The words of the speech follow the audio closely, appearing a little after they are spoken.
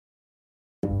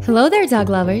Hello there, dog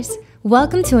lovers!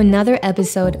 Welcome to another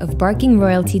episode of Barking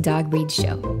Royalty Dog Breed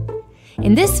Show.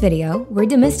 In this video, we're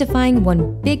demystifying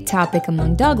one big topic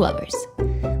among dog lovers.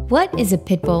 What is a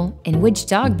pit bull and which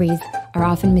dog breeds are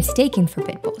often mistaken for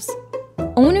pit bulls?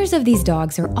 Owners of these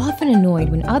dogs are often annoyed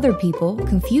when other people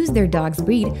confuse their dog's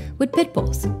breed with pit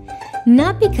bulls.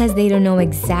 Not because they don't know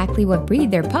exactly what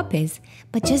breed their pup is,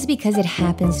 but just because it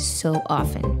happens so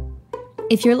often.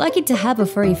 If you're lucky to have a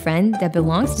furry friend that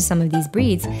belongs to some of these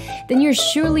breeds, then you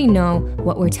surely know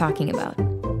what we're talking about.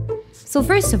 So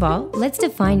first of all, let's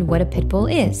define what a pit bull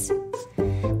is.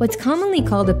 What's commonly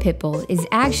called a pit bull is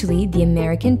actually the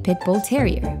American Pit Bull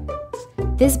Terrier.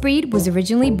 This breed was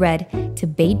originally bred to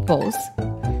bait bulls,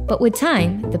 but with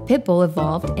time, the pit bull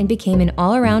evolved and became an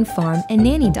all-around farm and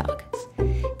nanny dog.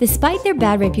 Despite their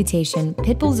bad reputation,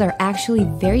 pit bulls are actually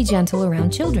very gentle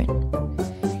around children.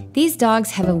 These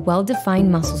dogs have a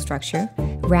well-defined muscle structure,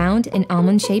 round and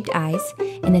almond-shaped eyes,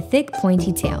 and a thick,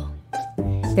 pointy tail.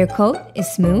 Their coat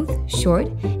is smooth, short,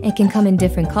 and can come in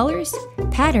different colors,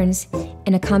 patterns,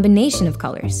 and a combination of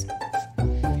colors.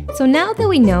 So now that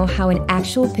we know how an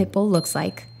actual pit bull looks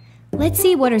like, let's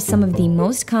see what are some of the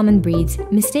most common breeds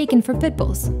mistaken for pit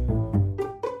bulls.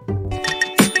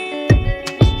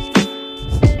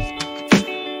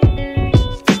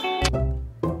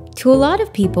 To a lot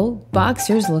of people,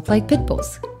 boxers look like pit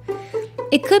bulls.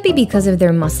 It could be because of their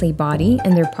muscly body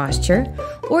and their posture,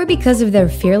 or because of their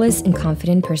fearless and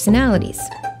confident personalities.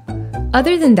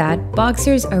 Other than that,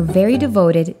 boxers are very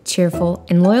devoted, cheerful,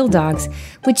 and loyal dogs,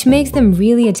 which makes them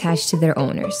really attached to their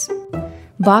owners.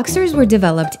 Boxers were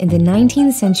developed in the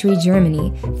 19th century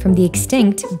Germany from the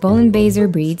extinct Bull and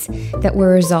Beazer breeds that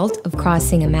were a result of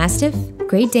crossing a Mastiff,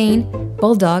 Great Dane,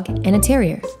 Bulldog, and a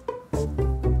Terrier.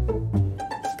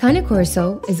 Cane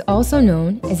Corso is also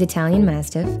known as Italian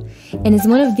Mastiff and is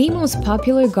one of the most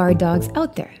popular guard dogs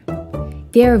out there.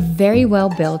 They are very well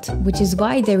built, which is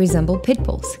why they resemble pit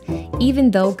bulls,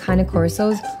 even though Cane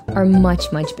Corsos are much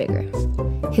bigger.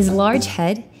 His large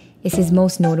head is his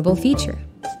most notable feature.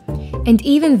 And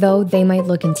even though they might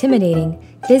look intimidating,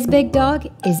 this big dog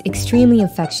is extremely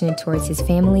affectionate towards his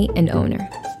family and owner.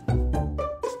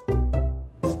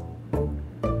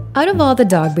 Out of all the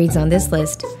dog breeds on this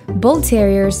list, Bull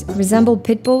Terriers resemble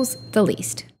pit bulls the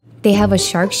least. They have a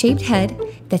shark-shaped head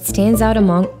that stands out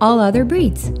among all other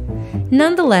breeds.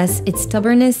 Nonetheless, its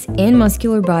stubbornness and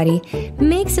muscular body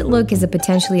makes it look as a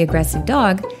potentially aggressive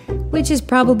dog, which is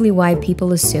probably why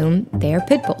people assume they are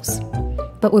pit bulls.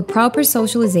 But with proper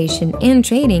socialization and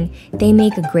training, they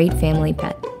make a great family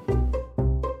pet.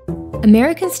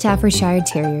 American Staffordshire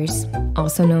Terriers,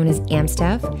 also known as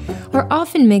Amstaff, are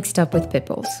often mixed up with pit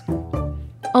bulls.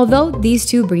 Although these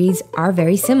two breeds are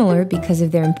very similar because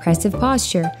of their impressive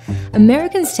posture,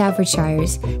 American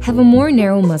Staffordshires have a more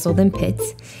narrow muzzle than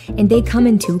pits, and they come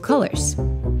in two colors.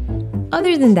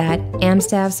 Other than that,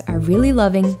 Amstaffs are really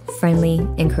loving, friendly,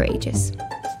 and courageous.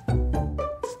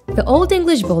 The Old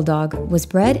English Bulldog was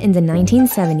bred in the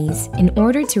 1970s in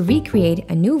order to recreate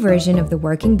a new version of the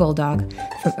working bulldog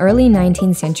from early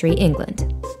 19th century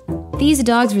England. These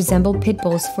dogs resemble pit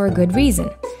bulls for a good reason.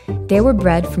 They were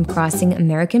bred from crossing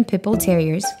American Pit Bull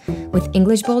Terriers with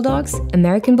English Bulldogs,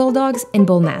 American Bulldogs, and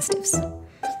Bull Mastiffs.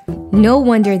 No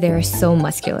wonder they are so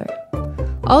muscular.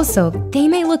 Also, they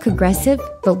may look aggressive,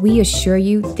 but we assure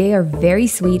you they are very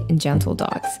sweet and gentle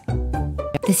dogs.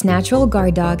 This natural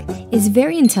guard dog is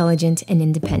very intelligent and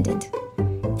independent.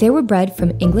 They were bred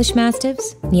from English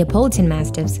Mastiffs, Neapolitan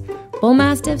Mastiffs, Bull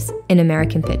Mastiffs, and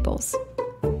American Pit Bulls.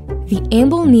 The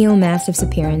Amble Neo Mastiff's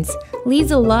appearance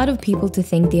leads a lot of people to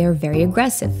think they are very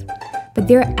aggressive, but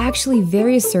they're actually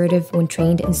very assertive when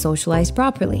trained and socialized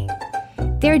properly.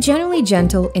 They are generally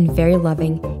gentle and very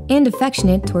loving and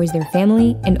affectionate towards their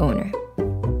family and owner.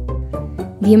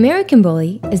 The American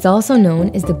Bully is also known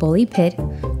as the Bully Pit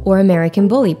or American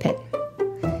Bully Pit.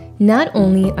 Not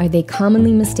only are they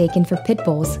commonly mistaken for pit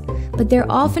bulls, but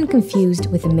they're often confused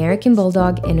with American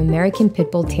Bulldog and American Pit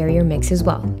Bull Terrier mix as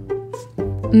well.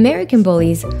 American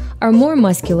Bullies are more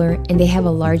muscular and they have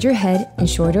a larger head and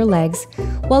shorter legs,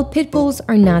 while pit bulls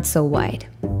are not so wide.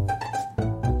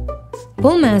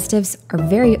 Bull Mastiffs are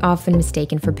very often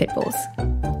mistaken for pit bulls.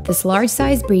 This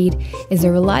large-sized breed is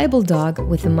a reliable dog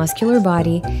with a muscular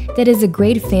body that is a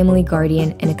great family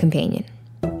guardian and a companion.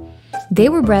 They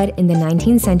were bred in the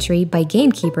 19th century by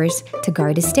gamekeepers to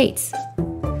guard estates.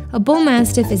 A Bull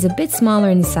Mastiff is a bit smaller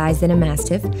in size than a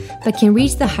Mastiff, but can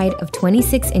reach the height of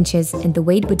 26 inches and the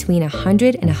weight between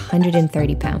 100 and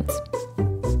 130 pounds.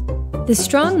 The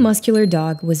strong, muscular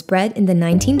dog was bred in the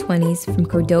 1920s from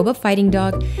Cordoba Fighting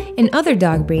Dog and other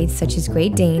dog breeds such as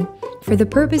Great Dane for the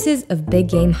purposes of big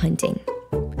game hunting.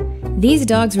 These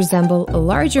dogs resemble a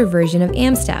larger version of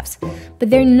Amstaffs, but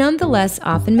they're nonetheless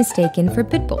often mistaken for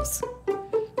pit bulls.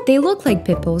 They look like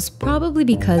pit bulls probably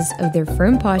because of their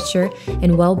firm posture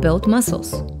and well-built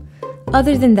muscles.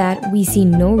 Other than that, we see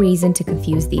no reason to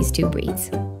confuse these two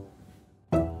breeds.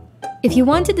 If you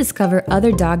want to discover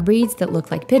other dog breeds that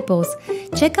look like pit bulls,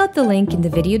 check out the link in the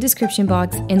video description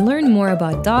box and learn more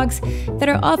about dogs that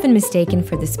are often mistaken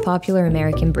for this popular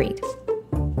American breed.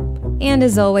 And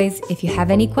as always, if you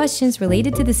have any questions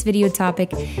related to this video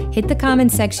topic, hit the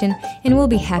comment section and we'll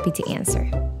be happy to answer.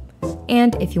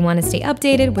 And if you want to stay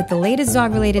updated with the latest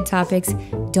dog-related topics,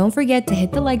 don't forget to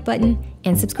hit the like button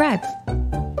and subscribe.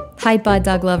 Hi Pod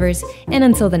Dog lovers, and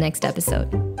until the next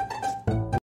episode.